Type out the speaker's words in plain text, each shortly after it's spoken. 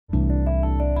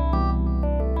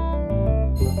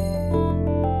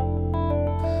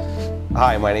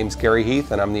Hi, my name's Gary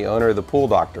Heath and I'm the owner of the Pool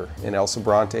Doctor in El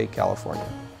Sobrante, California.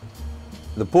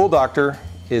 The Pool Doctor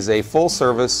is a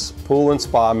full-service pool and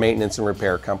spa maintenance and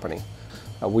repair company.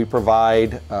 We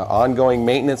provide ongoing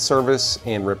maintenance service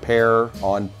and repair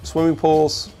on swimming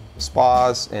pools,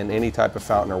 spas, and any type of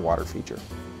fountain or water feature.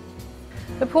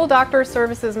 The Pool Doctor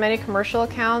services many commercial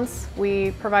accounts. We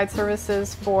provide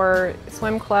services for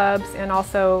swim clubs and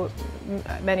also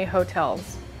many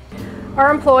hotels. Our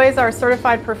employees are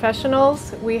certified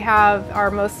professionals. We have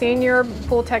our most senior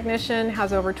pool technician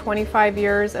has over 25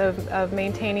 years of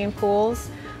maintaining pools.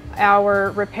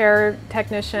 Our repair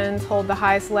technicians hold the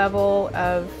highest level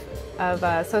of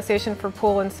Association for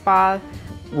Pool and Spa.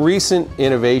 Recent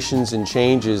innovations and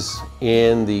changes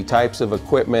in the types of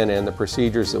equipment and the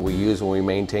procedures that we use when we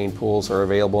maintain pools are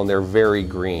available, and they're very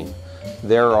green.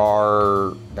 There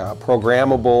are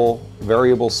programmable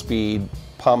variable speed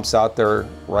pumps out there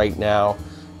right now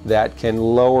that can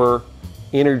lower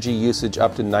energy usage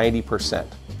up to 90%.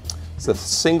 It's the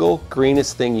single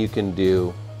greenest thing you can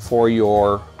do for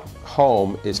your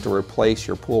home is to replace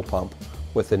your pool pump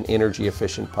with an energy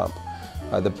efficient pump.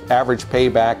 The average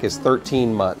payback is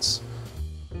 13 months.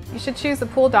 You should choose the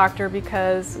Pool Doctor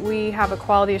because we have a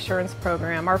quality assurance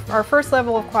program. Our first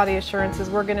level of quality assurance is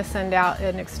we're going to send out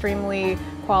an extremely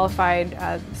qualified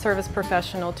service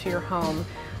professional to your home.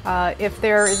 If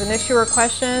there is an issue or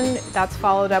question, that's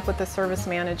followed up with the service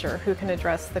manager who can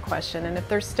address the question. And if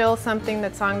there's still something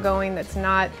that's ongoing that's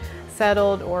not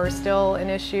settled or still an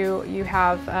issue, you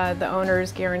have the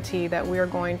owner's guarantee that we are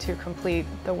going to complete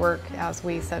the work as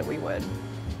we said we would.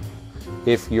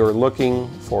 If you're looking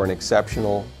for an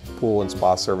exceptional pool and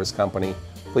spa service company,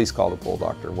 please call the Pool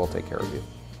Doctor. We'll take care of you.